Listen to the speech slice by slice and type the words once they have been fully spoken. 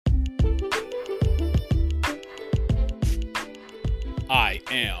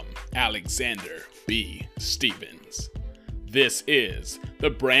am Alexander B. Stevens. This is the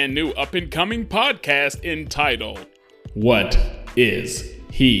brand new up-and-coming podcast entitled, What Is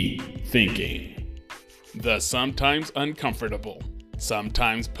He Thinking? The sometimes uncomfortable,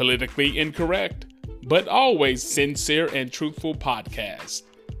 sometimes politically incorrect, but always sincere and truthful podcast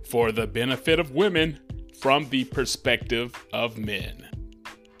for the benefit of women from the perspective of men.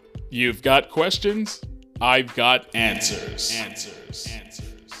 You've got questions? I've got answers.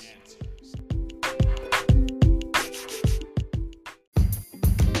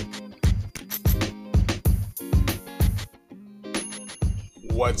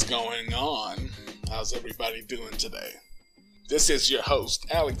 What's going on? How's everybody doing today? This is your host,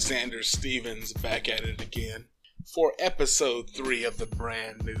 Alexander Stevens, back at it again for episode 3 of the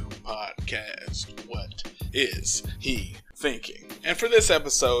brand new podcast, What Is He Thinking? And for this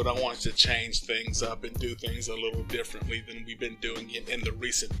episode, I want to change things up and do things a little differently than we've been doing it in the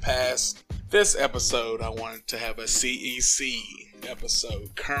recent past. This episode, I wanted to have a CEC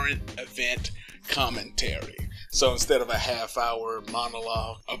episode, current event commentary. So instead of a half-hour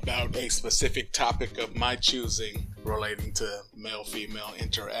monologue about a specific topic of my choosing relating to male-female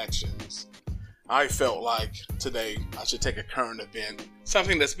interactions, I felt like today I should take a current event,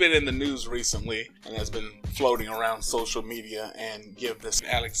 something that's been in the news recently and has been floating around social media, and give this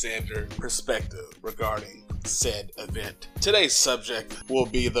Alexander perspective regarding said event. Today's subject will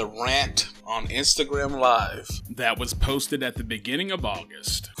be the rant on Instagram Live that was posted at the beginning of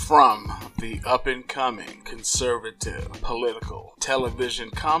August from the up-and-coming conservative political television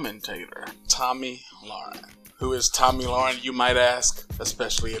commentator Tomi Lahren. Who is Tomi Lahren, you might ask,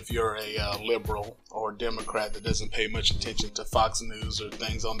 especially if you're a liberal or Democrat that doesn't pay much attention to Fox News or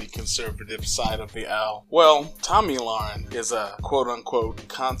things on the conservative side of the aisle. Well, Tomi Lahren is a quote-unquote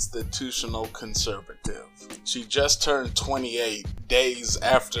constitutional conservative. She just turned 28 days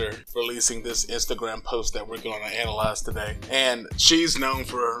after releasing this Instagram post that we're going to analyze today. And she's known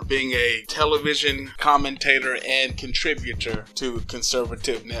for being a television commentator and contributor to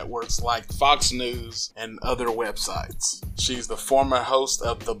conservative networks like Fox News and other websites. She's the former host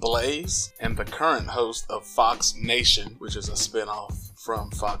of The Blaze and the current host of Fox Nation, which is a spinoff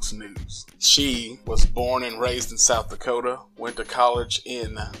from Fox News. She was born and raised in South Dakota, went to college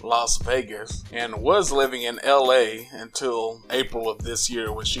in Las Vegas, and was living in LA until April of this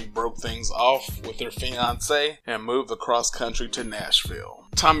year, when she broke things off with her fiance and moved across country to Nashville.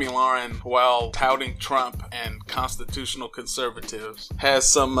 Tomi Lahren, while touting Trump and constitutional conservatives, has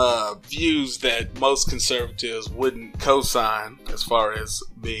some views that most conservatives wouldn't co-sign as far as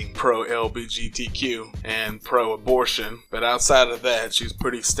being pro-LGBTQ and pro-abortion. But outside of that, she's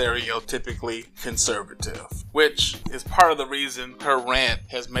pretty stereotypically conservative, which is part of the reason her rant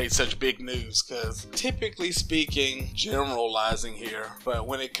has made such big news, because typically speaking, generalizing here, but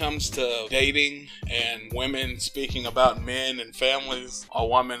when it comes to dating and women speaking about men and families, a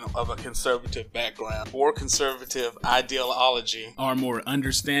woman of a conservative background or conservative ideology are more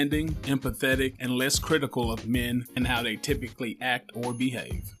understanding, empathetic, and less critical of men and how they typically act or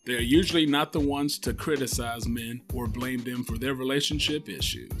behave. They're usually not the ones to criticize men or blame them for their relationship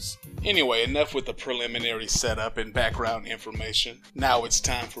issues. Anyway, enough with the preliminary setup and background information. Now it's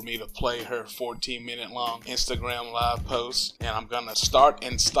time for me to play her 14-minute long Instagram Live post, and I'm gonna start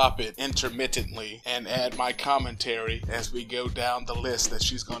and stop it intermittently and add my commentary as we go down the list that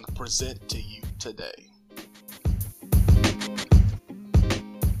she's going to present to you today.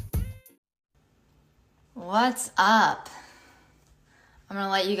 What's up? I'm going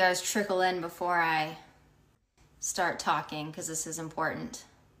to let you guys trickle in before I start talking, because this is important.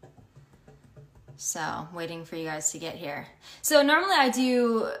 So, waiting for you guys to get here. So normally I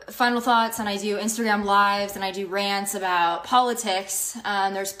do final thoughts and I do Instagram lives and I do rants about politics.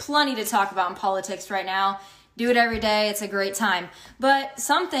 There's plenty to talk about in politics right now. Do it every day. It's a great time. But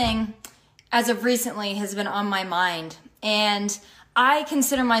something, as of recently, has been on my mind. And I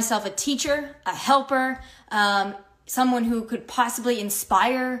consider myself a teacher, a helper, someone who could possibly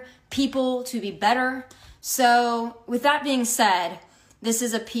inspire people to be better. So with that being said, this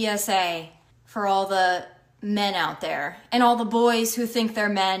is a PSA for all the men out there and all the boys who think they're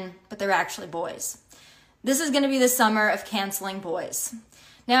men, but they're actually boys. This is going to be the summer of canceling boys.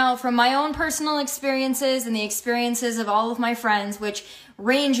 Now, from my own personal experiences and the experiences of all of my friends, which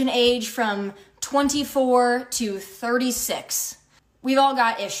range in age from 24 to 36, we've all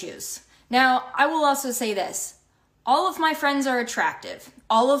got issues. Now, I will also say this. All of my friends are attractive.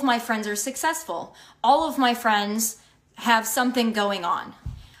 All of my friends are successful. All of my friends have something going on.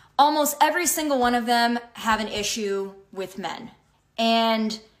 Almost every single one of them have an issue with men.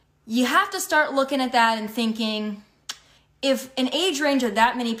 And you have to start looking at that and thinking, if an age range of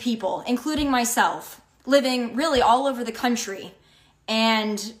that many people, including myself, living really all over the country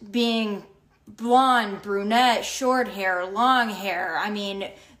and being blonde, brunette, short hair, long hair, I mean,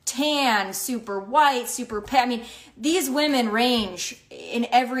 tan, super white, super pale. I mean, these women range in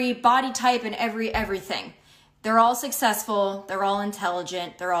every body type and everything. They're all successful, they're all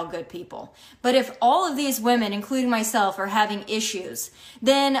intelligent, they're all good people. But if all of these women, including myself, are having issues,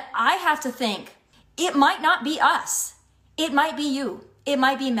 then I have to think, it might not be us. It might be you. It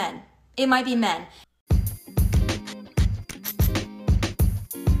might be men. It might be men.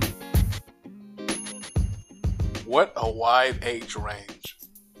 What a wide age range.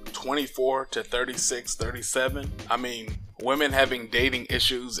 24 to 36, 37. I mean, women having dating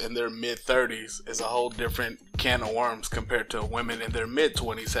issues in their mid-30s is a whole different can of worms compared to women in their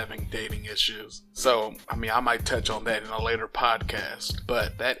mid-20s having dating issues. So, I mean, I might touch on that in a later podcast.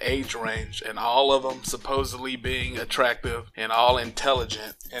 But that age range and all of them supposedly being attractive and all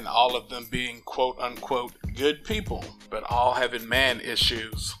intelligent and all of them being quote-unquote good people, but all having man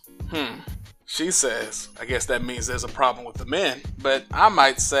issues. She says, I guess that means there's a problem with the men, but I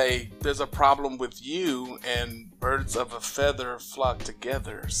might say there's a problem with you and birds of a feather flock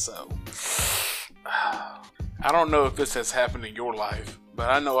together, so I don't know if this has happened in your life, but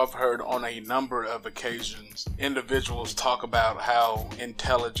I know I've heard on a number of occasions individuals talk about how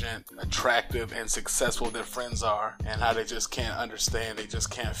intelligent, attractive, and successful their friends are and how they just can't understand, they just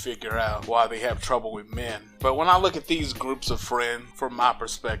can't figure out why they have trouble with men. But when I look at these groups of friends, from my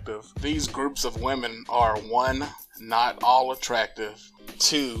perspective, these groups of women are 1, not all attractive,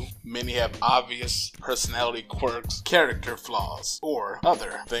 2, many have obvious personality quirks, character flaws, or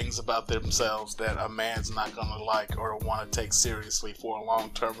other things about themselves that a man's not gonna like or want to take seriously for a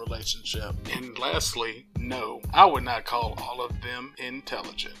long-term relationship. And lastly, no, I would not call all of them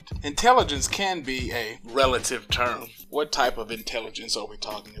intelligent. Intelligence can be a relative term. What type of intelligence are we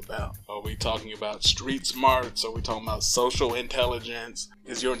talking about? Are we talking about street smarts? Are we talking about social intelligence?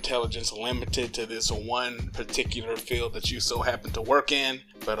 Is your intelligence limited to this one particular field that you so happen to work in,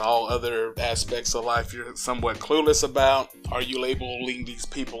 but all other aspects of life you're somewhat clueless about? Are you labeling these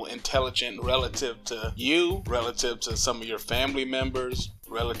people intelligent relative to you, relative to some of your family members,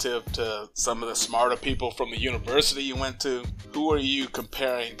 relative to some of the smarter people from the university you went to? Who are you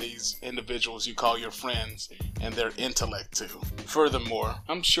comparing these individuals you call your friends and their intellect to? Furthermore,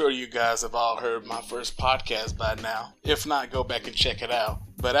 I'm sure you guys have all heard my first podcast by now. If not, go back and check it out.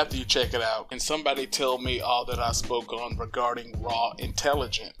 But after you check it out, can somebody tell me all that I spoke on regarding raw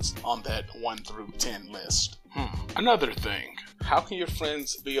intelligence on that 1 through 10 list? Another thing, how can your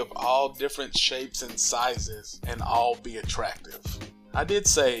friends be of all different shapes and sizes and all be attractive? I did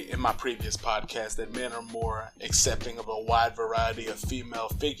say in my previous podcast that men are more accepting of a wide variety of female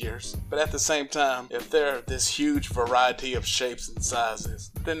figures, but at the same time, if they're this huge variety of shapes and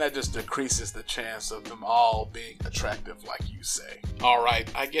sizes, then that just decreases the chance of them all being attractive like you say. Alright,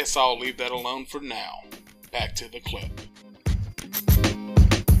 I guess I'll leave that alone for now. Back to the clip.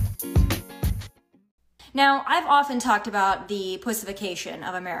 Now, I've often talked about the pussification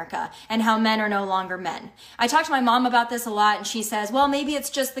of America and how men are no longer men. I talk to my mom about this a lot, and she says, well, maybe it's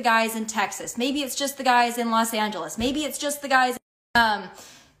just the guys in Texas. Maybe it's just the guys in Los Angeles. Maybe it's just the guys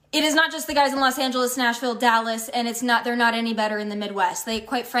it is not just the guys in Los Angeles, Nashville, Dallas, and they're not any better in the Midwest.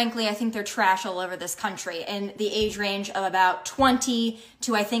 Quite frankly, I think they're trash all over this country in the age range of about 20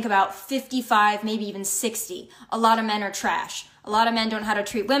 to I think about 55, maybe even 60. A lot of men are trash. A lot of men don't know how to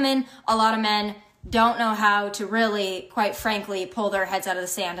treat women. A lot of men don't know how to really, quite frankly, pull their heads out of the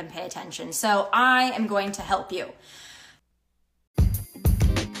sand and pay attention. So I am going to help you.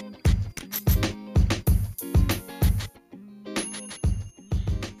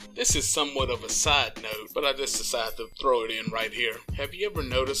 This is somewhat of a side note, but I just decided to throw it in right here. Have you ever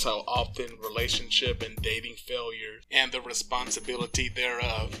noticed how often relationship and dating failure and the responsibility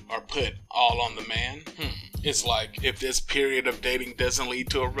thereof are put all on the man? It's like, if this period of dating doesn't lead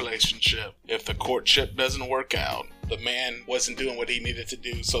to a relationship, if the courtship doesn't work out, the man wasn't doing what he needed to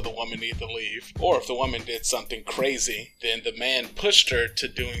do, so the woman needed to leave. Or if the woman did something crazy, then the man pushed her to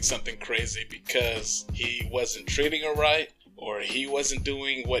doing something crazy because he wasn't treating her right, or he wasn't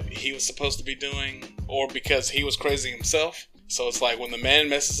doing what he was supposed to be doing, or because he was crazy himself. So it's like when the man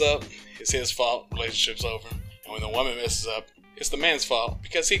messes up, it's his fault, relationship's over. And when the woman messes up, it's the man's fault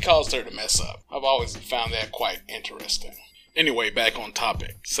because he caused her to mess up. I've always found that quite interesting. Anyway, back on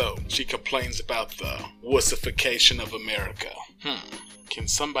topic. So, she complains about the wussification of America. Can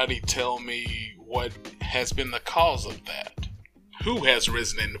somebody tell me what has been the cause of that? Who has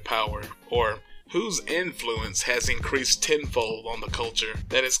risen into power? Or whose influence has increased tenfold on the culture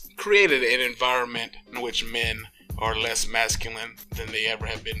that has created an environment in which men are less masculine than they ever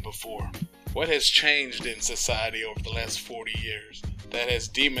have been before. What has changed in society over the last 40 years that has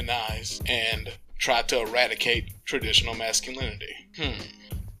demonized and tried to eradicate traditional masculinity?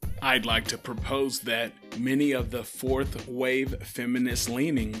 I'd like to propose that many of the fourth wave feminist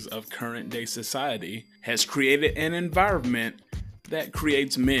leanings of current day society has created an environment that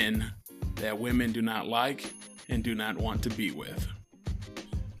creates men that women do not like and do not want to be with.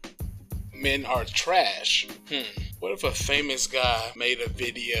 Men are trash. What if a famous guy made a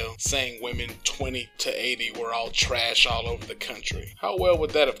video saying women 20 to 80 were all trash all over the country? How well would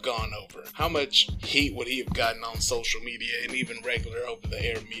that have gone over? How much heat would he have gotten on social media and even regular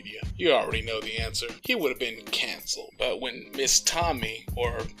over-the-air media? You already know the answer. He would have been canceled. But when Miss Tomi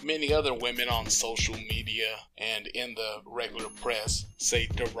or many other women on social media and in the regular press say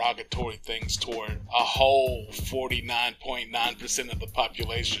derogatory things toward a whole 49.9% of the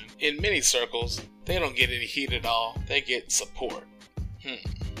population, in many circles, they don't get any heat at all. They get support.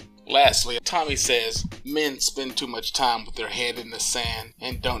 Lastly, Tomi says men spend too much time with their head in the sand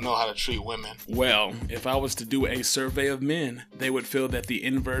and don't know how to treat women. Well, if I was to do a survey of men, they would feel that the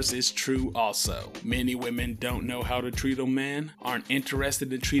inverse is true also. Many women don't know how to treat a man, aren't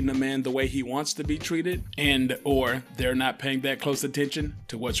interested in treating a man the way he wants to be treated, and or they're not paying that close attention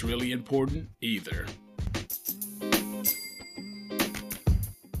to what's really important either.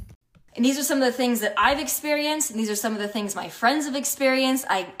 And these are some of the things that I've experienced, and these are some of the things my friends have experienced.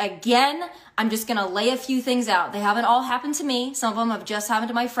 I'm just gonna lay a few things out. They haven't all happened to me. Some of them have just happened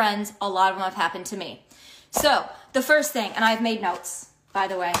to my friends. A lot of them have happened to me. So, the first thing, and I've made notes, by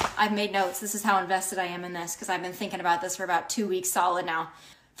the way. I've made notes. This is how invested I am in this, because I've been thinking about this for about 2 weeks solid now.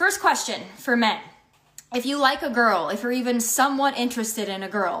 First question for men. If you like a girl, if you're even somewhat interested in a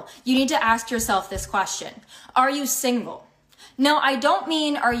girl, you need to ask yourself this question. Are you single? No, I don't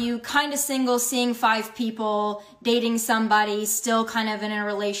mean are you kind of single, seeing 5 people, dating somebody, still kind of in a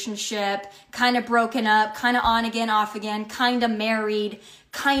relationship, kind of broken up, kind of on again, off again, kind of married,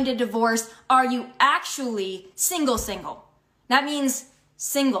 kind of divorced. Are you actually single? That means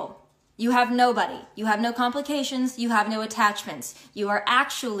single. You have nobody. You have no complications. You have no attachments. You are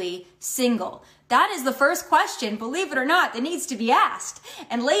actually single. That is the first question, believe it or not, that needs to be asked.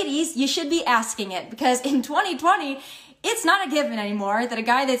 And ladies, you should be asking it, because in 2020, it's not a given anymore that a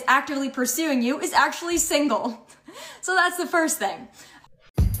guy that's actively pursuing you is actually single. So that's the first thing.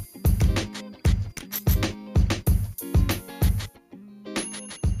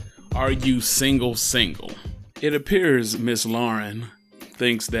 Are you single? It appears Miss Lahren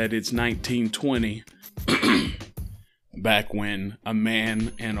thinks that it's 1920, back when a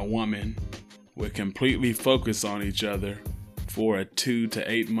man and a woman would completely focus on each other for a 2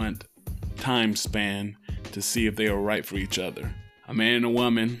 to 8 month time span to see if they were right for each other. A man and a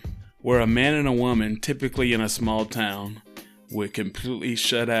woman, where a man and a woman, typically in a small town, would completely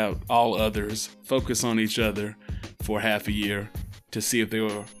shut out all others, focus on each other for half a year to see if they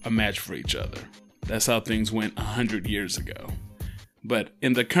were a match for each other. That's how things went 100 years ago. But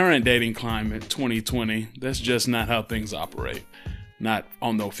in the current dating climate, 2020, that's just not how things operate. Not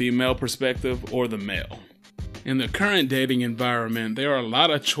on the female perspective or the male. In the current dating environment, there are a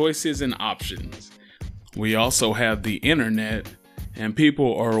lot of choices and options. We also have the internet, and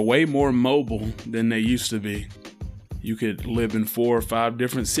people are way more mobile than they used to be. You could live in 4 or 5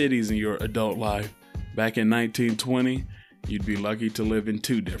 different cities in your adult life. Back in 1920, you'd be lucky to live in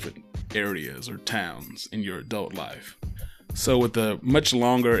 2 different areas or towns in your adult life. So with a much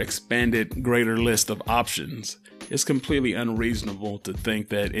longer, expanded, greater list of options, it's completely unreasonable to think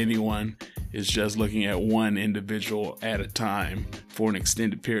that anyone is just looking at one individual at a time for an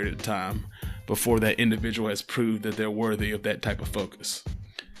extended period of time before that individual has proved that they're worthy of that type of focus.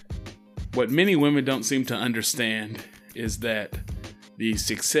 What many women don't seem to understand is that the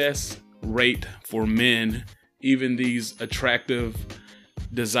success rate for men, even these attractive,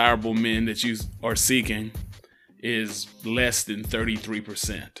 desirable men that you are seeking, is less than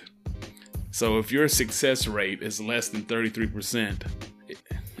 33%. So if your success rate is less than 33%,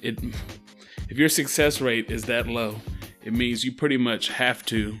 if your success rate is that low, it means you pretty much have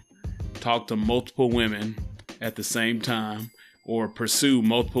to talk to multiple women at the same time or pursue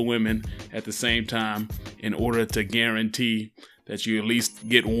multiple women at the same time in order to guarantee that you at least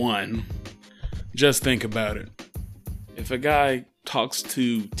get one. Just think about it. If a guy talks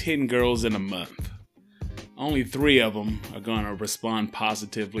to 10 girls in a month, only 3 of them are going to respond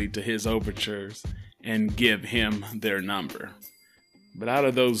positively to his overtures and give him their number. But out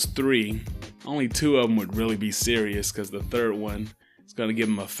of those 3, only 2 of them would really be serious, because the 3rd one is going to give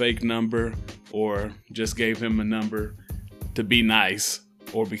him a fake number or just gave him a number to be nice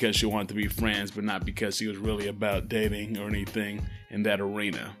or because she wanted to be friends, but not because she was really about dating or anything in that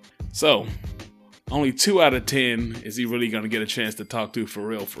arena. So, only 2 out of 10 is he really going to get a chance to talk to for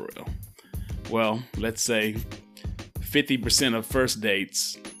real, for real. Well, let's say 50% of first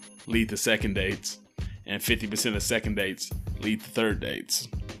dates lead to second dates, and 50% of second dates lead to third dates.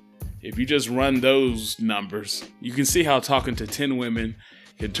 If you just run those numbers, you can see how talking to 10 women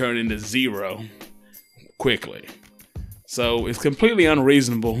can turn into 0 quickly. So it's completely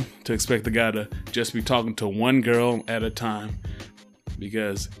unreasonable to expect the guy to just be talking to one girl at a time,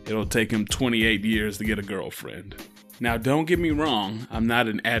 because it'll take him 28 years to get a girlfriend. Now, don't get me wrong, I'm not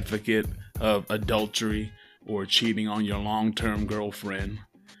an advocate of adultery or cheating on your long-term girlfriend,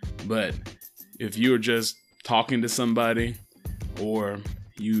 but if you're just talking to somebody, or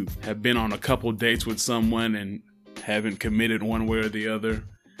you have been on a couple dates with someone and haven't committed one way or the other,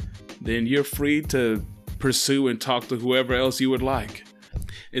 then you're free to pursue and talk to whoever else you would like.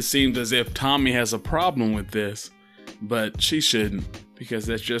 It seems as if Tomi has a problem with this, but she shouldn't, because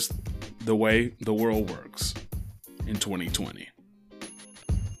that's just the way the world works in 2020.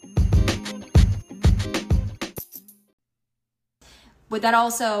 But that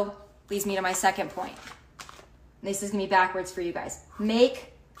also leads me to my second point. This is going to be backwards for you guys.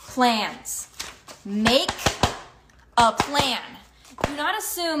 Make plans. Make a plan. Do not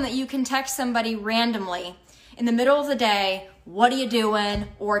assume that you can text somebody randomly in the middle of the day, what are you doing?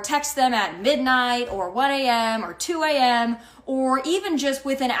 Or text them at midnight or 1 a.m. or 2 a.m. or even just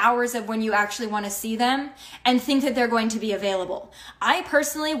within hours of when you actually want to see them and think that they're going to be available. I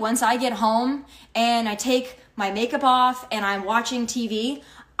personally, once I get home and I take my makeup off and I'm watching TV,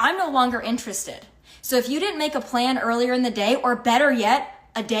 I'm no longer interested. So if you didn't make a plan earlier in the day, or better yet,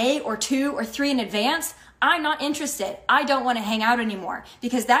 a day or 2 or 3 in advance, I'm not interested. I don't want to hang out anymore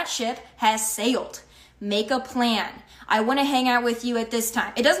because that ship has sailed. Make a plan. I want to hang out with you at this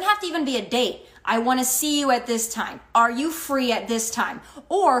time. It doesn't have to even be a date. I want to see you at this time. Are you free at this time?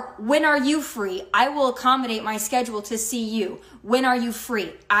 Or when are you free? I will accommodate my schedule to see you. When are you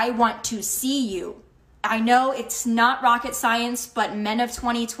free? I want to see you. I know it's not rocket science, but men of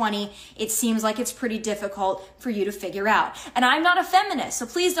 2020, it seems like it's pretty difficult for you to figure out. And I'm not a feminist, so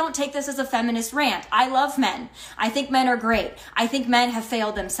please don't take this as a feminist rant. I love men. I think men are great. I think men have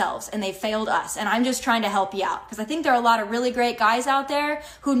failed themselves and they've failed us. And I'm just trying to help you out because I think there are a lot of really great guys out there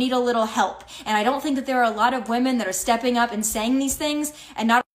who need a little help. And I don't think that there are a lot of women that are stepping up and saying these things and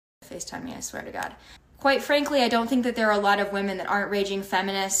not FaceTime me, I swear to God. Quite frankly, I don't think that there are a lot of women that aren't raging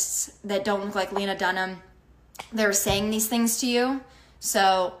feminists, that don't look like Lena Dunham. They're saying these things to you,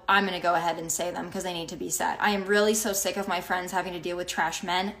 so I'm going to go ahead and say them because they need to be said. I am really so sick of my friends having to deal with trash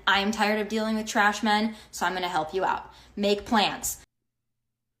men. I am tired of dealing with trash men, so I'm going to help you out. Make plans.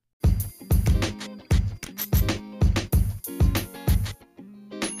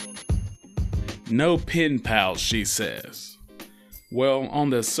 No pen pals, she says. Well,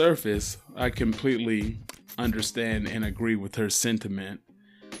 on the surface, I completely understand and agree with her sentiment,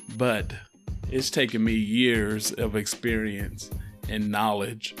 but it's taken me years of experience and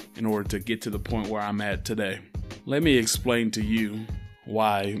knowledge in order to get to the point where I'm at today. Let me explain to you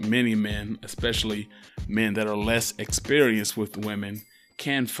why many men, especially men that are less experienced with women,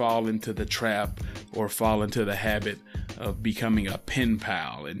 can fall into the trap or fall into the habit of becoming a pen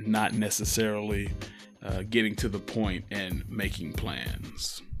pal and not necessarily getting to the point and making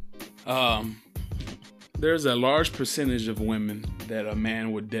plans. There's a large percentage of women that a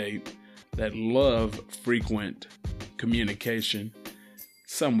man would date that love frequent communication.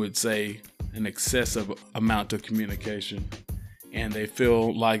 Some would say an excessive amount of communication. And they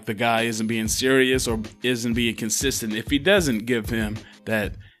feel like the guy isn't being serious or isn't being consistent if he doesn't give him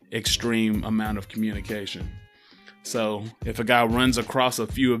that extreme amount of communication. So if a guy runs across a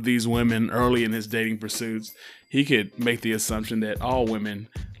few of these women early in his dating pursuits, he could make the assumption that all women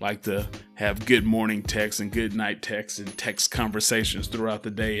like to have good morning texts and good night texts and text conversations throughout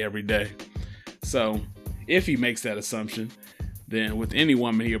the day, every day. So if he makes that assumption, then with any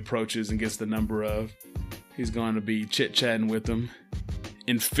woman he approaches and gets the number of, he's going to be chit-chatting with them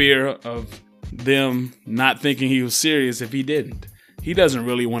in fear of them not thinking he was serious if he didn't. He doesn't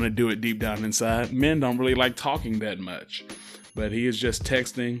really want to do it deep down inside. Men don't really like talking that much. But he is just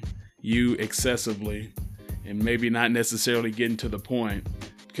texting you excessively and maybe not necessarily getting to the point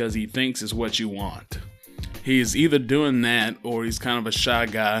because he thinks it's what you want. He's either doing that or he's kind of a shy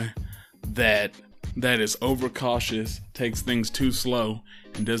guy that is overcautious, takes things too slow,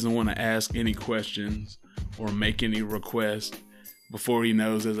 and doesn't want to ask any questions or make any requests before he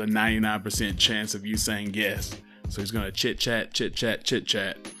knows there's a 99% chance of you saying yes. So he's going to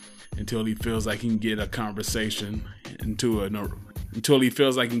chit-chat until he feels like he can get a conversation into until he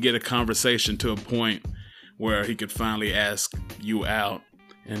feels like he can get a conversation to a point where he could finally ask you out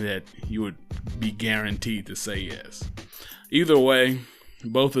and that you would be guaranteed to say yes. Either way,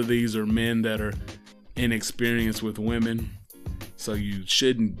 both of these are men that are inexperienced with women, so you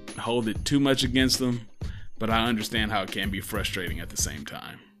shouldn't hold it too much against them, but I understand how it can be frustrating at the same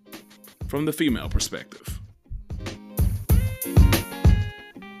time, from the female perspective.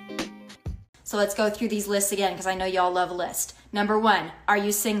 So let's go through these lists again, because I know y'all love a list. Number 1, are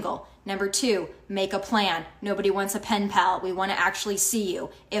you single? Number 2, make a plan. Nobody wants a pen pal. We want to actually see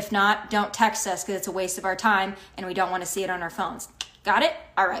you. If not, don't text us because it's a waste of our time and we don't want to see it on our phones. Got it?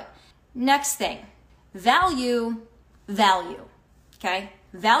 All right. Next thing, value. Okay?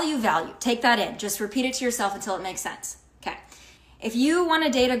 Value. Take that in. Just repeat it to yourself until it makes sense. Okay. If you want to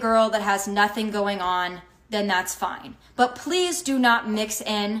date a girl that has nothing going on, then that's fine. But please do not mix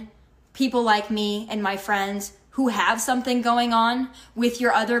in people like me and my friends who have something going on with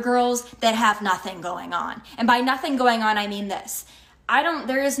your other girls that have nothing going on. And by nothing going on, I mean this.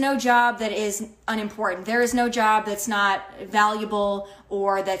 There is no job that is unimportant. There is no job that's not valuable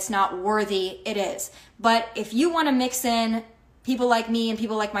or that's not worthy. It is. But if you want to mix in people like me and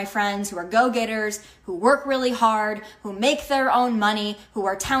people like my friends who are go-getters, who work really hard, who make their own money, who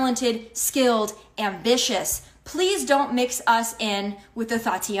are talented, skilled, ambitious, please don't mix us in with the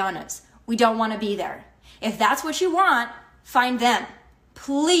Tatianas. We don't want to be there. If that's what you want, find them.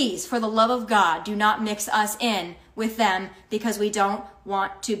 Please, for the love of God, do not mix us in with them because we don't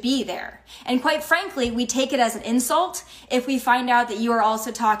want to be there. And quite frankly, we take it as an insult if we find out that you are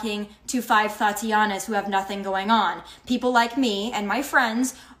also talking to 5 Tatianas who have nothing going on. People like me and my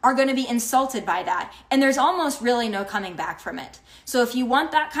friends are going to be insulted by that. And there's almost really no coming back from it. So if you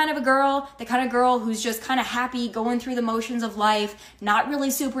want that kind of a girl, the kind of girl who's just kind of happy, going through the motions of life, not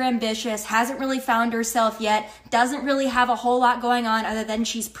really super ambitious, hasn't really found herself yet, doesn't really have a whole lot going on other than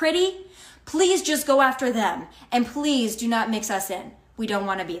she's pretty, please just go after them. And please do not mix us in. We don't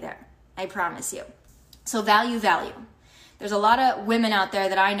want to be there. I promise you. So value. There's a lot of women out there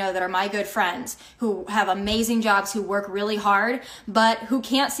that I know that are my good friends who have amazing jobs, who work really hard, but who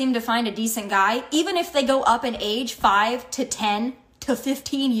can't seem to find a decent guy, even if they go up in age 5 to 10 to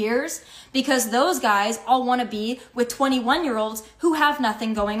 15 years, because those guys all want to be with 21-year-olds who have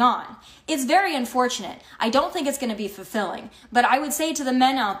nothing going on. It's very unfortunate. I don't think it's going to be fulfilling, but I would say to the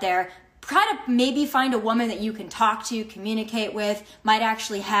men out there, try to maybe find a woman that you can talk to, communicate with, might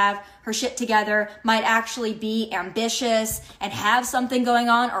actually have her shit together, might actually be ambitious and have something going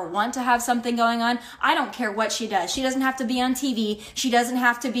on or want to have something going on. I don't care what she does. She doesn't have to be on TV. She doesn't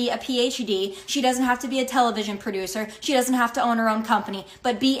have to be a PhD. She doesn't have to be a television producer. She doesn't have to own her own company,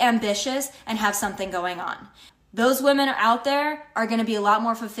 but be ambitious and have something going on. Those women out there are going to be a lot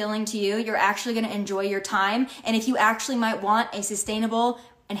more fulfilling to you. You're actually going to enjoy your time. And if you actually might want a sustainable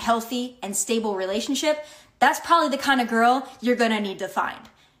and healthy and stable relationship, that's probably the kind of girl you're gonna need to find.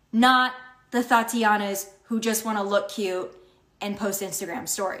 Not the Tatianas who just wanna look cute and post Instagram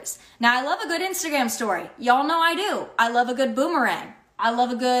stories. Now, I love a good Instagram story. Y'all know I do. I love a good boomerang. I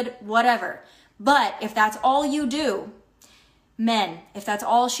love a good whatever. But if that's all you do, men, if that's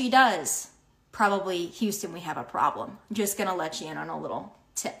all she does, probably Houston, we have a problem. I'm just gonna let you in on a little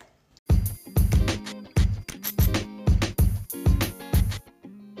tip.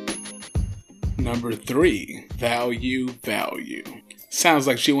 Number 3, value. Sounds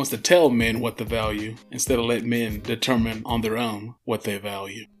like she wants to tell men what to value instead of let men determine on their own what they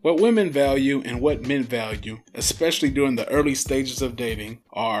value. What women value and what men value, especially during the early stages of dating,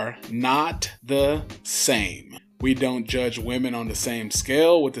 are not the same. We don't judge women on the same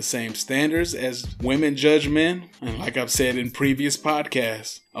scale with the same standards as women judge men. And like I've said in previous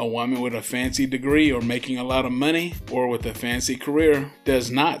podcasts, a woman with a fancy degree or making a lot of money or with a fancy career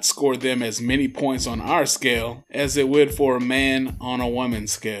does not score them as many points on our scale as it would for a man on a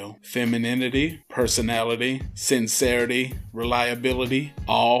woman's scale. Femininity, personality, sincerity, reliability,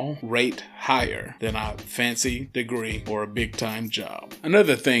 all rate higher than a fancy degree or a big-time job.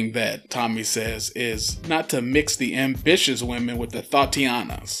 Another thing that Tomi says is not to mix the ambitious women with the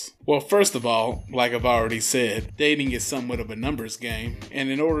Tatianas. Well, first of all, like I've already said, dating is somewhat of a numbers game, and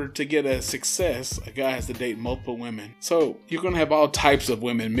in order to get a success, a guy has to date multiple women. So you're going to have all types of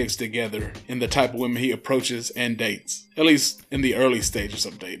women mixed together in the type of women he approaches and dates, at least in the early stages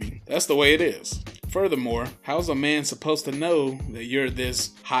of dating. That's the way it is. Furthermore, how's a man supposed to know that you're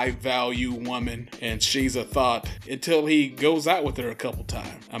this high-value woman and she's a thought until he goes out with her a couple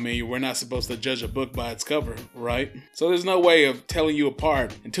times? I mean, we're not supposed to judge a book by its cover, right? So there's no way of telling you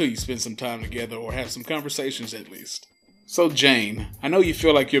apart until you spend some time together or have some conversations at least. So Jane, I know you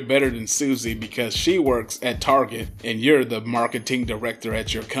feel like you're better than Susie because she works at Target and you're the marketing director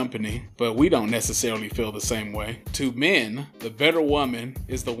at your company, but we don't necessarily feel the same way. To men, the better woman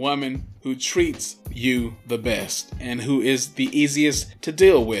is the woman who treats you the best and who is the easiest to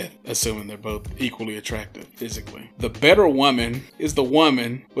deal with, assuming they're both equally attractive physically. The better woman is the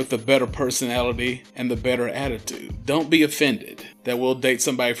woman with the better personality and the better attitude. Don't be offended that we'll date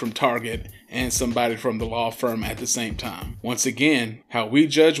somebody from Target and somebody from the law firm at the same time. Once again, how we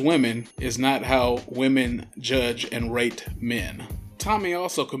judge women is not how women judge and rate men. Tomi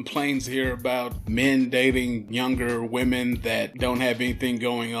also complains here about men dating younger women that don't have anything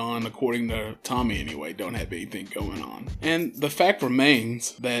going on, according to Tomi anyway, don't have anything going on. And the fact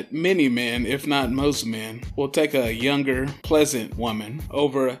remains that many men, if not most men, will take a younger, pleasant woman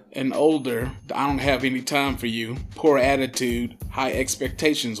over an older, I don't have any time for you, poor attitude, high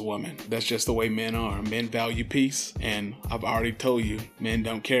expectations woman. That's just the way men are. Men value peace, and I've already told you, men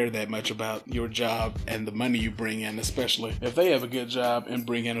don't care that much about your job and the money you bring in, especially if they have a good job and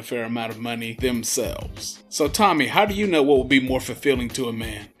bring in a fair amount of money themselves. So Tomi, how do you know what will be more fulfilling to a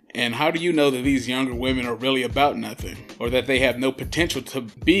man? And how do you know that these younger women are really about nothing, or that they have no potential to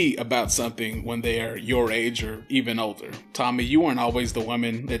be about something when they are your age or even older? Tomi, you weren't always the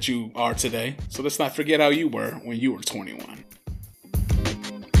woman that you are today, so let's not forget how you were when you were 21.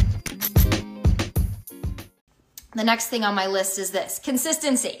 The next thing on my list is this: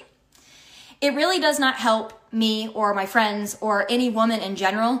 consistency. It really does not help me or my friends or any woman in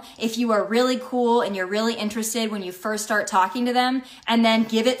general if you are really cool and you're really interested when you first start talking to them, and then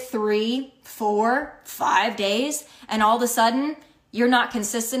give it 3, 4, 5 days and all of a sudden you're not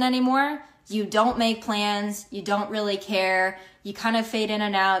consistent anymore. You don't make plans. You don't really care. You kind of fade in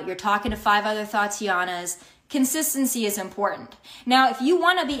and out. You're talking to 5 other Tatianas. Consistency is important. Now, if you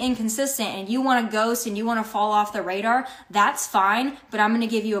want to be inconsistent and you want to ghost and you want to fall off the radar, that's fine, but I'm going to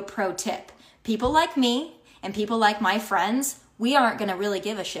give you a pro tip. People like me and people like my friends, we aren't going to really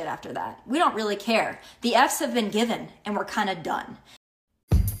give a shit after that. We don't really care. The F's have been given and we're kind of done.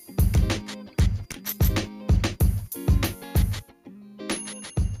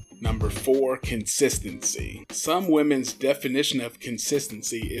 Number 4, consistency. Some women's definition of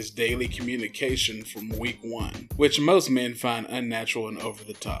consistency is daily communication from week 1, which most men find unnatural and over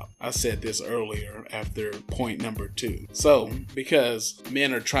the top. I said this earlier after point number 2. So, because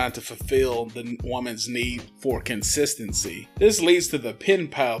men are trying to fulfill the woman's need for consistency, this leads to the pen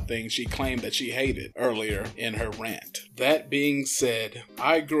pal thing she claimed that she hated earlier in her rant. That being said,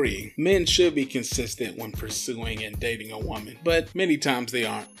 I agree. Men should be consistent when pursuing and dating a woman, but many times they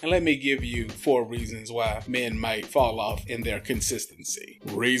aren't. And let me give you 4 reasons why men might fall off in their consistency.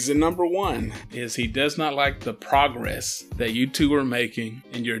 Reason number 1 is he does not like the progress that you two are making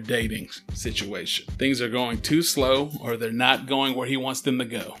in your dating situation. Things are going too slow, or they're not going where he wants them to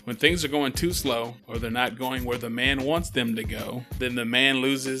go. When things are going too slow, or they're not going where the man wants them to go, then the man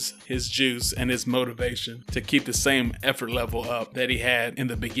loses his juice and his motivation to keep the same effort level up that he had in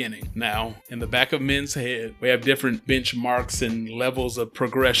the beginning. Now, in the back of men's head, we have different benchmarks and levels of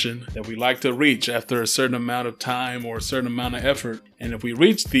progression that we like to reach after a certain amount of time or a certain amount of effort. And if we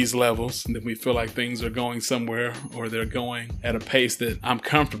reach these levels, then we feel like things are going somewhere, or they're going at a pace that I'm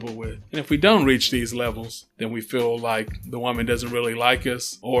comfortable with. And if we don't reach these levels, then we feel like the woman doesn't really like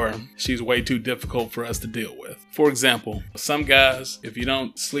us, or she's way too difficult for us to deal with. For example, some guys, if you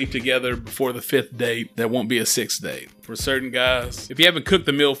don't sleep together before the 5th date, there won't be a 6th date. For certain guys, if you haven't cooked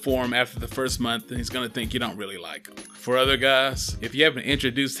the meal for him after the first month, then he's going to think you don't really like him. For other guys, if you haven't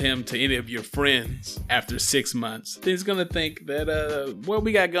introduced him to any of your friends after 6 months, then he's going to think that, what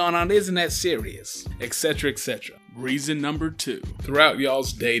we got going on isn't that serious, etc., etc. Reason number 2. Throughout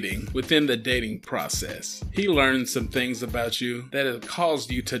y'all's dating, within the dating process, he learned some things about you that have caused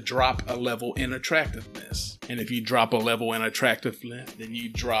you to drop a level in attractiveness. And if you drop a level in attractiveness, then you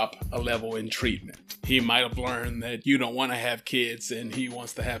drop a level in treatment. He might have learned that you don't want to have kids and he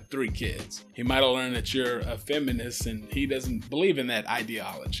wants to have 3 kids. He might have learned that you're a feminist and he doesn't believe in that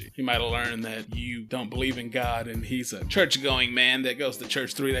ideology. He might have learned that you don't believe in God and he's a church-going man that goes to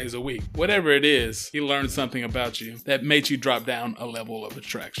church 3 days a week. Whatever it is, he learned something about you that made you drop down a level of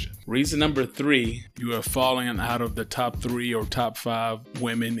attraction. Reason number 3, you are falling out of the top 3 or top 5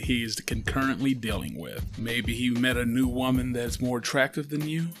 women he's concurrently dealing with. Maybe he met a new woman that's more attractive than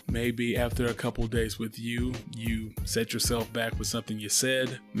you. Maybe after a couple days with you, you set yourself back with something you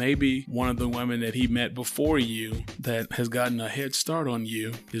said. Maybe one of the women that he met before you that has gotten a head start on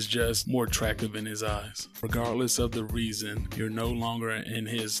you is just more attractive in his eyes. Regardless of the reason, you're no longer in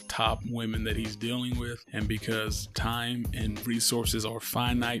his top women that he's dealing with, and because time and resources are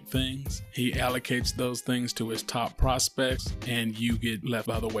finite things, things. He allocates those things to his top prospects, and you get left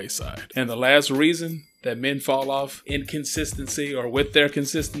by the wayside. And the last reason that men fall off inconsistency or with their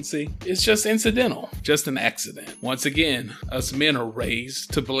consistency is just incidental, just an accident. Once again, us men are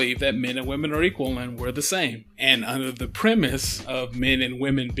raised to believe that men and women are equal and we're the same. And under the premise of men and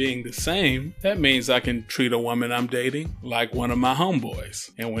women being the same, that means I can treat a woman I'm dating like one of my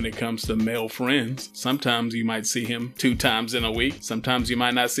homeboys. And when it comes to male friends, sometimes you might see him 2 times in a week. Sometimes you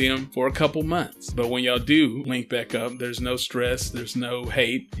might not see him for a couple months. But when y'all do link back up, there's no stress, there's no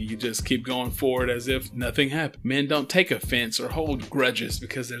hate. You just keep going forward as if nothing happened. Men don't take offense or hold grudges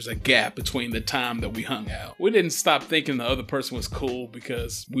because there's a gap between the time that we hung out. We didn't stop thinking the other person was cool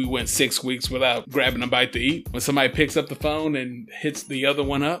because we went 6 weeks without grabbing a bite to eat. When somebody picks up the phone and hits the other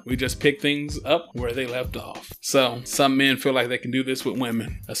one up, we just pick things up where they left off. So some men feel like they can do this with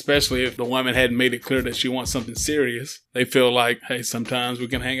women, especially if the woman hadn't made it clear that she wants something serious. They feel like, hey, sometimes we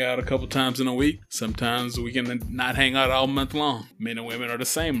can hang out a couple times in a week. Sometimes we can not hang out all month long. Men and women are the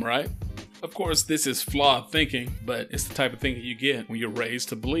same, right? Of course, this is flawed thinking, but it's the type of thing that you get when you're raised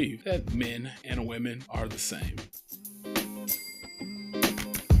to believe that men and women are the same.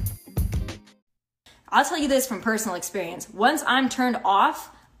 I'll tell you this from personal experience. Once I'm turned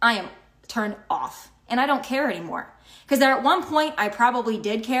off, I am turned off, and I don't care anymore. Because there at one point, I probably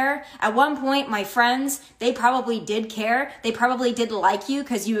did care. At one point, my friends, they probably did care. They probably did like you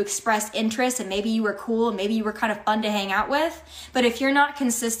because you expressed interest and maybe you were cool and maybe you were kind of fun to hang out with. But if you're not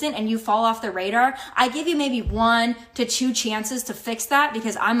consistent and you fall off the radar, I give you maybe 1 to 2 chances to fix that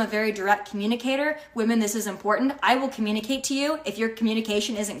because I'm a very direct communicator. Women, this is important. I will communicate to you. If your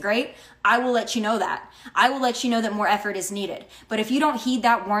communication isn't great, I will let you know that. I will let you know that more effort is needed. But if you don't heed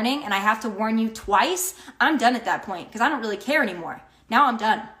that warning and I have to warn you twice, I'm done at that point because I don't really care anymore. Now I'm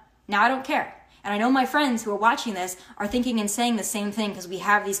done. Now I don't care. And I know my friends who are watching this are thinking and saying the same thing because we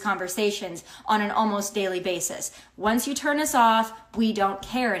have these conversations on an almost daily basis. Once you turn us off, we don't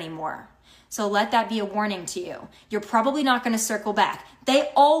care anymore. So let that be a warning to you. You're probably not going to circle back. They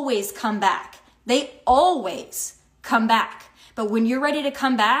always come back. They always come back. But when you're ready to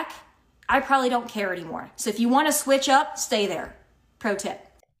come back, I probably don't care anymore. So if you want to switch up, stay there. Pro tip.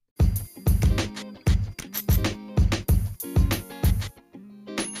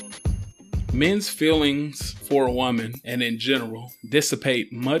 Men's feelings for a woman, and in general,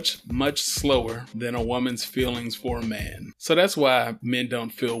 dissipate much, much slower than a woman's feelings for a man. So that's why men don't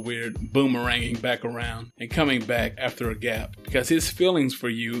feel weird boomeranging back around and coming back after a gap, because his feelings for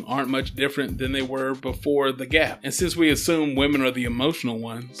you aren't much different than they were before the gap. And since we assume women are the emotional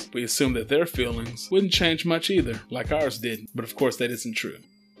ones, we assume that their feelings wouldn't change much either, like ours didn't. But of course, that isn't true.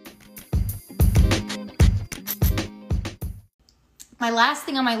 My last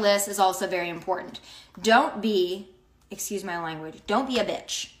thing on my list is also very important. Don't be, excuse my language, don't be a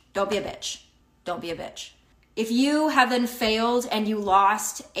bitch. Don't be a bitch. Don't be a bitch. If you have then failed and you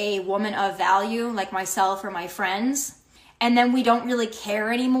lost a woman of value like myself or my friends, and then we don't really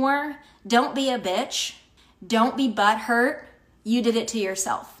care anymore, don't be a bitch. Don't be butthurt. You did it to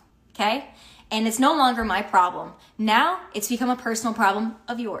yourself, okay? And it's no longer my problem. Now it's become a personal problem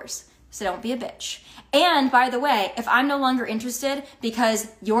of yours. So don't be a bitch. And by the way, if I'm no longer interested because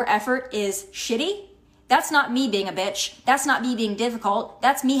your effort is shitty, that's not me being a bitch. That's not me being difficult.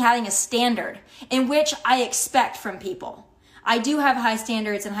 That's me having a standard in which I expect from people. I do have high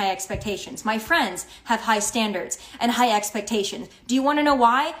standards and high expectations. My friends have high standards and high expectations. Do you want to know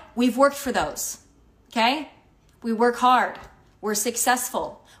why? We've worked for those, okay? We work hard. We're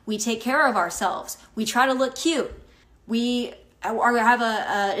successful. We take care of ourselves. We try to look cute. We have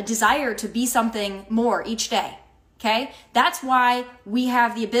a desire to be something more each day, okay? That's why we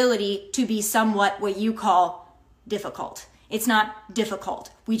have the ability to be somewhat what you call difficult. It's not difficult.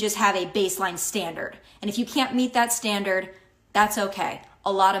 We just have a baseline standard. And if you can't meet that standard, that's okay.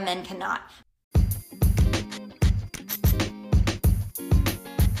 A lot of men cannot.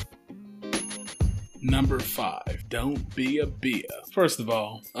 Number 5, don't be a Bia. First of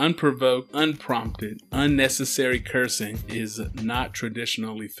all, unprovoked, unprompted, unnecessary cursing is not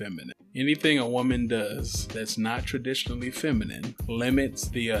traditionally feminine. Anything a woman does that's not traditionally feminine limits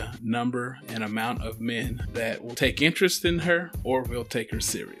the number and amount of men that will take interest in her or will take her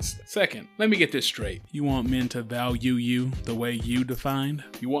serious. Second, let me get this straight. You want men to value you the way you defined?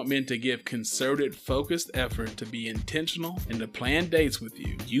 You want men to give concerted, focused effort to be intentional and to plan dates with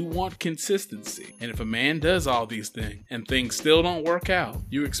you. You want consistency. And if a man does all these things and things still don't work out,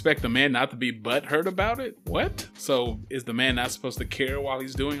 you expect the man not to be butthurt about it? What? So is the man not supposed to care while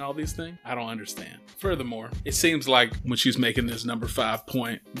he's doing all these things? thing? I don't understand. Furthermore, it seems like when she's making this number 5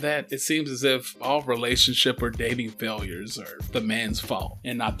 point, that it seems as if all relationship or dating failures are the man's fault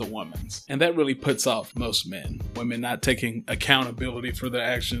and not the woman's. And that really puts off most men. Women not taking accountability for their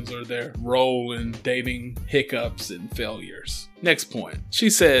actions or their role in dating hiccups and failures. Next point. She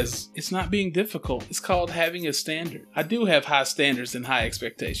says, it's not being difficult. It's called having a standard. I do have high standards and high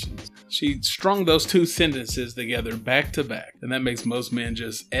expectations. She strung those two sentences together back to back, and that makes most men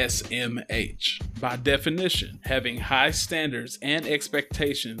just SMH. By definition, having high standards and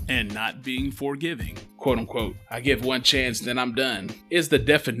expectations and not being forgiving, quote unquote, I give one chance, then I'm done, is the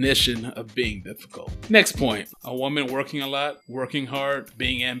definition of being difficult. Next point. A woman working a lot, working hard,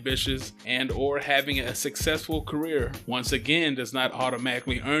 being ambitious, and or having a successful career, once again, does not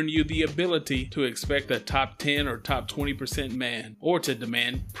automatically earn you the ability to expect a top 10 or top 20% man or to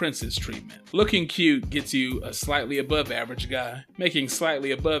demand princess treatment. Looking cute gets you a slightly above average guy, making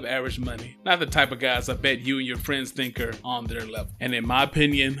slightly above average money. Not the type of guys I bet you and your friends think are on their level. And in my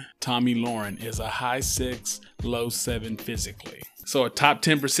opinion, Tomi Lahren is a high 6, low 7 physically. So a top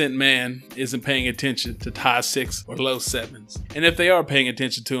 10% man isn't paying attention to high 6 or low 7s. And if they are paying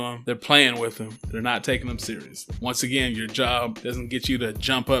attention to him, they're playing with him. They're not taking him seriously. Once again, your job doesn't get you to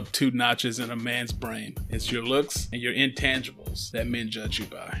jump up 2 notches in a man's brain. It's your looks and your intangibles that men judge you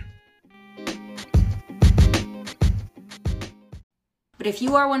by. But if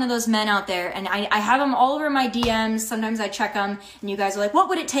you are one of those men out there, and I have them all over my DMs, sometimes I check them, and you guys are like, what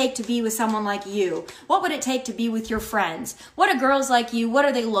would it take to be with someone like you? What would it take to be with your friends? What are girls like you? What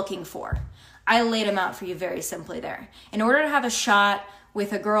are they looking for? I laid them out for you very simply there. In order to have a shot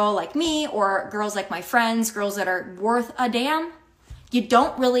with a girl like me, or girls like my friends, girls that are worth a damn, you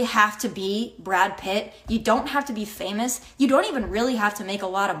don't really have to be Brad Pitt. You don't have to be famous. You don't even really have to make a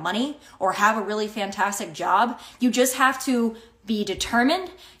lot of money or have a really fantastic job. You just have to be determined.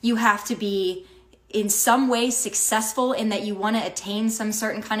 You have to be in some way successful in that you want to attain some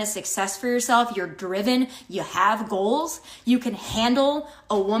certain kind of success for yourself. You're driven. You have goals. You can handle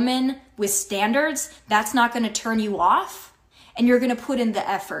a woman with standards. That's not going to turn you off. And you're going to put in the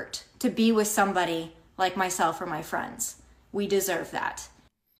effort to be with somebody like myself or my friends. We deserve that.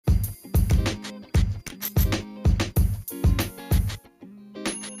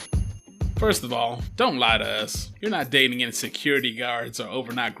 First of all, don't lie to us. You're not dating any security guards or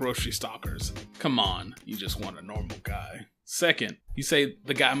overnight grocery stalkers. Come on, you just want a normal guy. Second, you say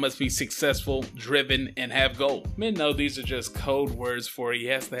the guy must be successful, driven, and have goals. Men know these are just code words for he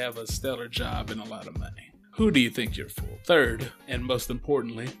has to have a stellar job and a lot of money. Who do you think you're fooling? Third, and most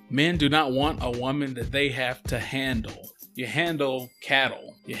importantly, men do not want a woman that they have to handle. You handle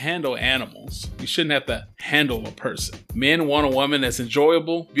cattle. You handle animals. You shouldn't have to handle a person. Men want a woman that's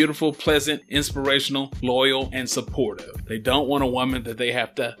enjoyable, beautiful, pleasant, inspirational, loyal, and supportive. They don't want a woman that they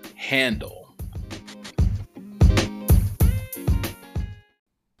have to handle.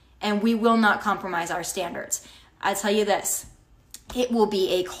 And we will not compromise our standards. I tell you this, it will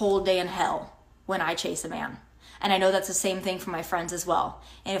be a cold day in hell when I chase a man. And I know that's the same thing for my friends as well.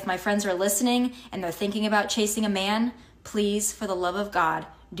 And if my friends are listening and they're thinking about chasing a man, please, for the love of God,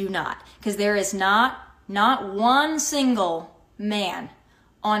 do not. Because there is not one single man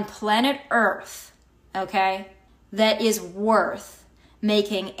on planet Earth, okay, that is worth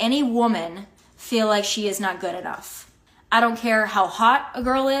making any woman feel like she is not good enough. I don't care how hot a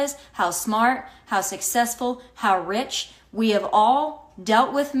girl is, how smart, how successful, how rich. We have all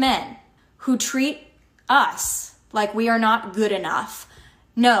dealt with men who treat us like we are not good enough.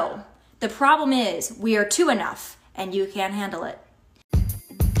 No, the problem is we are too enough. And you can't handle it.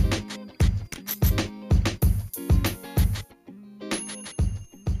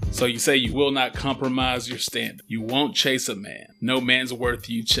 So you say you will not compromise your standard. You won't chase a man. No man's worth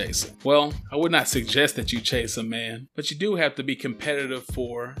you chasing. Well, I would not suggest that you chase a man, but you do have to be competitive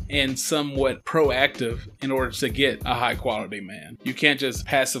for and somewhat proactive in order to get a high quality man. You can't just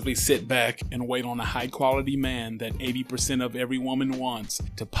passively sit back and wait on a high quality man that 80% of every woman wants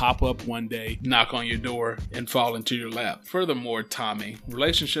to pop up one day, knock on your door, and fall into your lap. Furthermore, Tommy,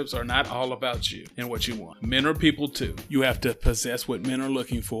 relationships are not all about you and what you want. Men are people too. You have to possess what men are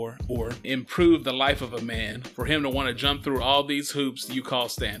looking for or improve the life of a man for him to want to jump through all these hoops you call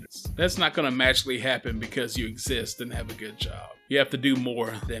standards. That's not going to magically happen because you exist and have a good job. You have to do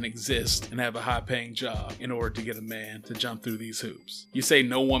more than exist and have a high-paying job in order to get a man to jump through these hoops. You say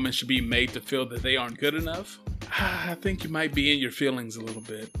no woman should be made to feel that they aren't good enough? I think you might be in your feelings a little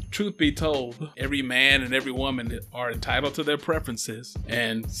bit. Truth be told, every man and every woman are entitled to their preferences,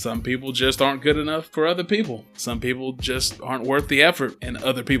 and some people just aren't good enough for other people. Some people just aren't worth the effort in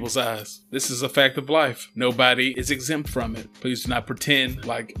other people's eyes. This is a fact of life. Nobody is exempt from it. Please do not pretend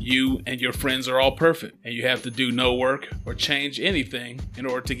like you and your friends are all perfect, and you have to do no work or change anything in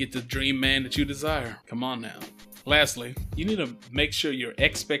order to get the dream man that you desire. Come on now. Lastly, you need to make sure your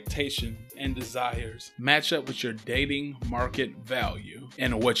expectations and desires match up with your dating market value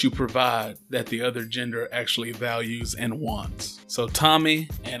and what you provide that the other gender actually values and wants. So Tomi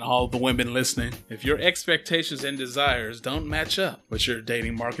and all the women listening, if your expectations and desires don't match up with your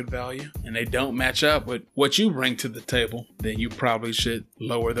dating market value and they don't match up with what you bring to the table, then you probably should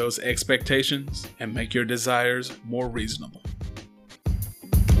lower those expectations and make your desires more reasonable.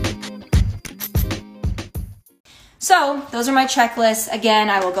 So those are my checklists. Again,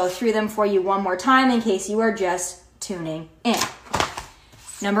 I will go through them for you one more time in case you are just tuning in.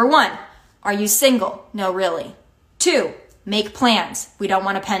 Number 1, are you single? No, really. 2, make plans. We don't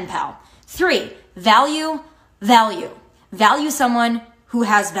want a pen pal. 3, value. Value someone who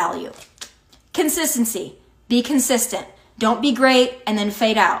has value. Consistency. Be consistent. Don't be great and then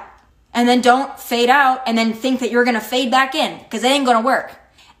fade out. And then don't fade out and then think that you're going to fade back in, because it ain't going to work.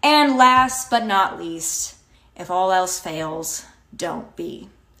 And last but not least, if all else fails, don't be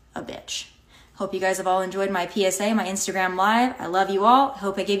a bitch. Hope you guys have all enjoyed my PSA, my Instagram Live. I love you all.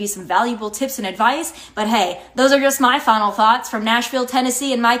 Hope I gave you some valuable tips and advice. But hey, those are just my final thoughts from Nashville,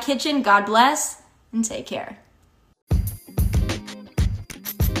 Tennessee in my kitchen. God bless and take care.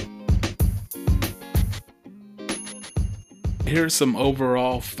 Here's some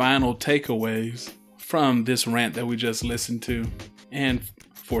overall final takeaways from this rant that we just listened to, and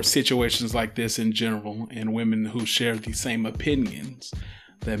for situations like this in general, and women who share the same opinions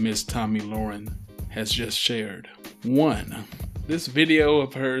that Miss Tomi Lahren has just shared. 1, this video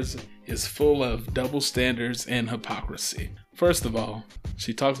of hers is full of double standards and hypocrisy. First of all,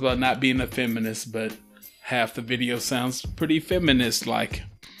 she talks about not being a feminist, but half the video sounds pretty feminist-like.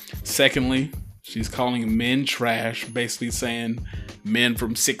 Secondly, she's calling men trash, basically saying men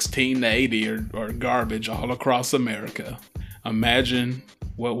from 16 to 80 are garbage all across America. Imagine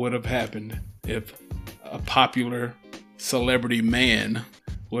what would have happened if a popular celebrity man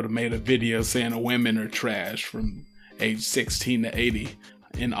would have made a video saying women are trash from age 16 to 80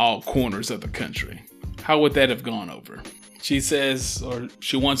 in all corners of the country. How would that have gone over? She says, or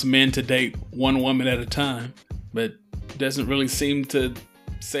she wants men to date one woman at a time, but doesn't really seem to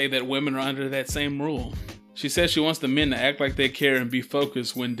say that women are under that same rule. She says she wants the men to act like they care and be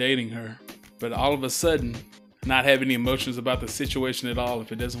focused when dating her, but all of a sudden not have any emotions about the situation at all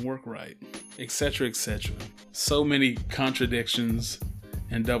if it doesn't work right, etc., etc. So many contradictions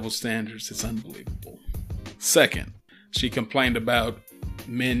and double standards, it's unbelievable. Second, she complained about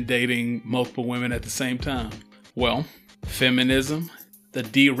men dating multiple women at the same time. Well, feminism, the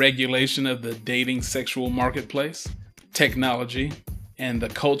deregulation of the dating sexual marketplace, technology, and the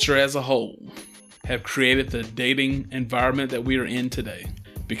culture as a whole have created the dating environment that we are in today.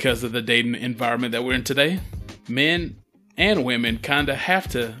 Because of the dating environment that we're in today, men and women kind of have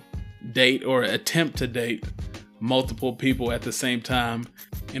to date or attempt to date multiple people at the same time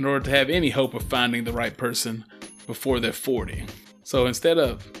in order to have any hope of finding the right person before they're 40. So instead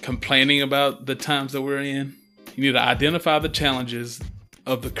of complaining about the times that we're in, you need to identify the challenges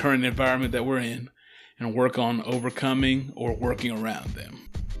of the current environment that we're in and work on overcoming or working around them.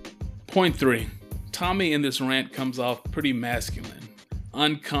 Point 3. Tomi in this rant comes off pretty masculine,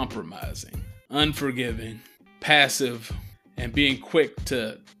 uncompromising, unforgiving, passive, and being quick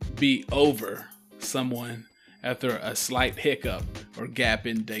to be over someone after a slight hiccup or gap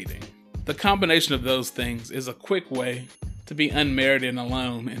in dating. The combination of those things is a quick way to be unmarried and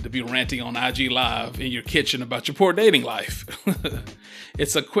alone and to be ranting on IG Live in your kitchen about your poor dating life.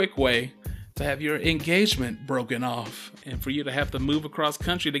 It's a quick way to have your engagement broken off and for you to have to move across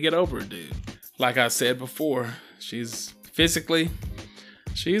country to get over a dude. Like I said before, she's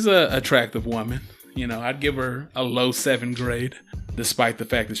a attractive woman. You know, I'd give her a low 7 grade, despite the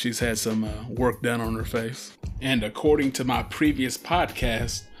fact that she's had some work done on her face. And according to my previous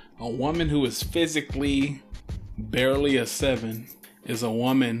podcast, a woman who is physically barely a 7 is a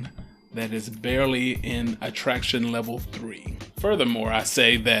woman that is barely in attraction level 3. Furthermore, I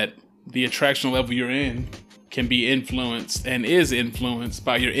say that the attraction level you're in can be influenced and is influenced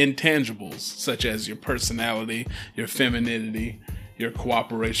by your intangibles, such as your personality, your femininity, your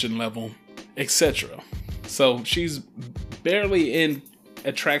cooperation level, etc. So she's barely in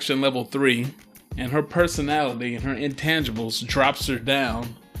attraction level 3, and her personality and her intangibles drops her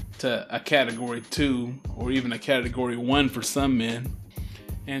down to a category 2 or even a category 1 for some men.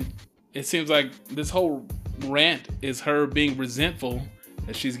 And it seems like this whole rant is her being resentful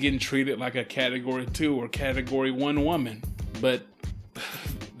that she's getting treated like a category 2 or category 1 woman. But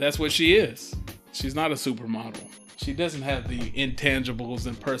that's what she is. She's not a supermodel. She doesn't have the intangibles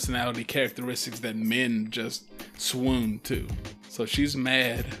and personality characteristics that men just swoon to. So she's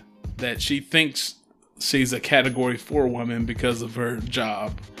mad that she thinks she's a category 4 woman because of her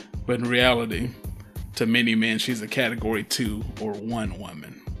job. But in reality, to many men, she's a category 2 or 1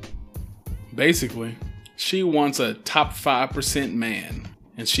 woman. Basically, she wants a top 5% man,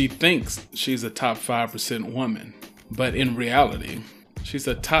 and she thinks she's a top 5% woman. But in reality, she's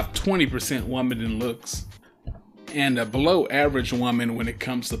a top 20% woman in looks, and a below average woman when it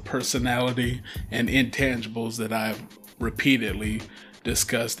comes to personality and intangibles that I've repeatedly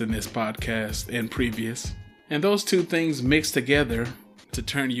discussed in this podcast and previous. And those two things mix together to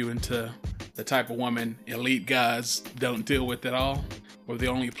turn you into the type of woman elite guys don't deal with at all, or they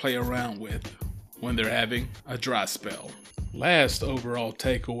only play around with when they're having a dry spell. Last overall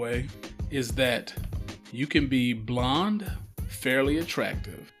takeaway is that you can be blonde, fairly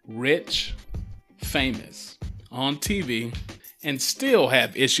attractive, rich, famous, on TV, and still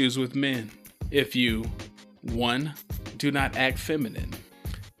have issues with men if you 1. Do not act feminine,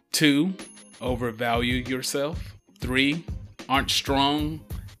 2. Overvalue yourself, 3. Aren't strong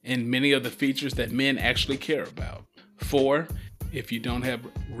in many of the features that men actually care about, 4. If you don't have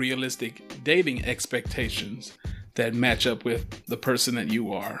realistic dating expectations that match up with the person that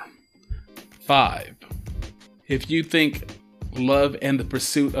you are, 5. If you think love and the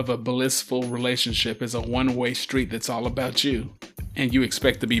pursuit of a blissful relationship is a one-way street that's all about you, and you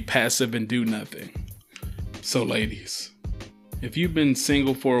expect to be passive and do nothing. So ladies, if you've been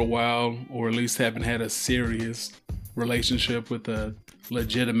single for a while, or at least haven't had a serious relationship with a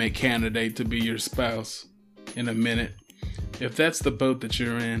legitimate candidate to be your spouse in a minute, if that's the boat that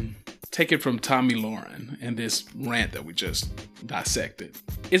you're in, take it from Tomi Lahren and this rant that we just dissected.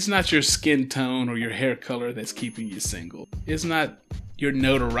 It's not your skin tone or your hair color that's keeping you single. It's not your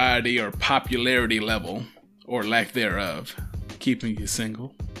notoriety or popularity level, or lack thereof, keeping you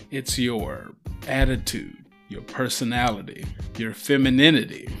single. It's your attitude, your personality, your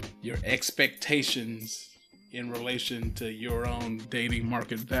femininity, your expectations in relation to your own dating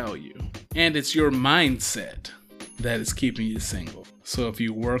market value. And it's your mindset that is keeping you single. So if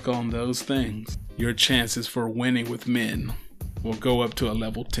you work on those things, your chances for winning with men will go up to a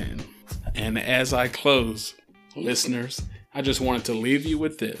level 10. And as I close, listeners, I just wanted to leave you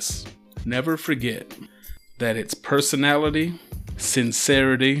with this. Never forget that it's personality,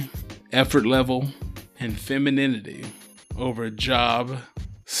 sincerity, effort level, and femininity over job,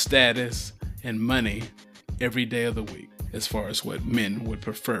 status, and money every day of the week, as far as what men would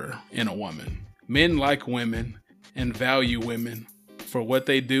prefer in a woman. Men like women and value women for what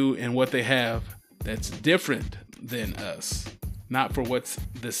they do and what they have that's different than us, not for what's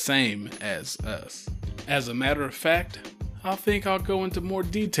the same as us. As a matter of fact, I think I'll go into more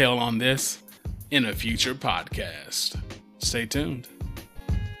detail on this in a future podcast. Stay tuned.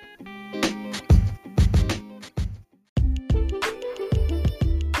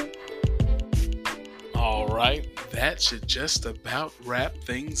 All right, that should just about wrap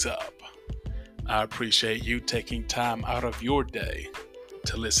things up. I appreciate you taking time out of your day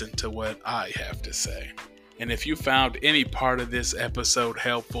to listen to what I have to say. And if you found any part of this episode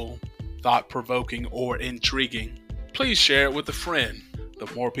helpful, thought-provoking, or intriguing, please share it with a friend. The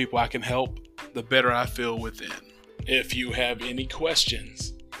more people I can help, the better I feel within. If you have any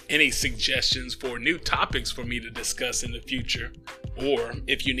questions, any suggestions for new topics for me to discuss in the future, or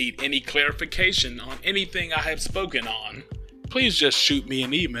if you need any clarification on anything I have spoken on, please just shoot me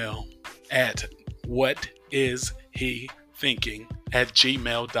an email at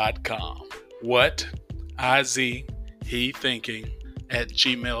whatishethinking@gmail.com.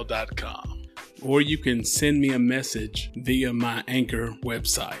 whatishethinking@gmail.com. Or you can send me a message via my Anchor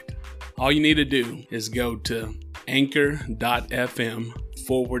website. All you need to do is go to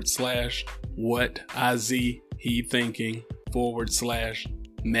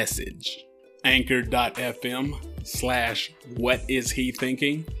anchor.fm/whatishethinking/message.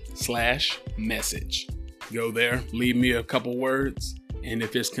 anchor.fm/whatishethinking/message. Go there, leave me a couple words, and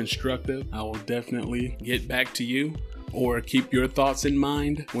if it's constructive, I will definitely get back to you or keep your thoughts in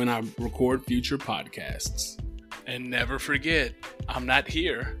mind when I record future podcasts. And never forget, I'm not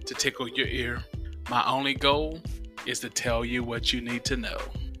here to tickle your ear. My only goal is to tell you what you need to know.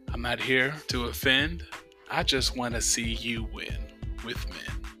 I'm not here to offend. I just want to see you win with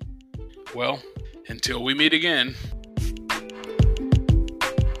men. Well, until we meet again.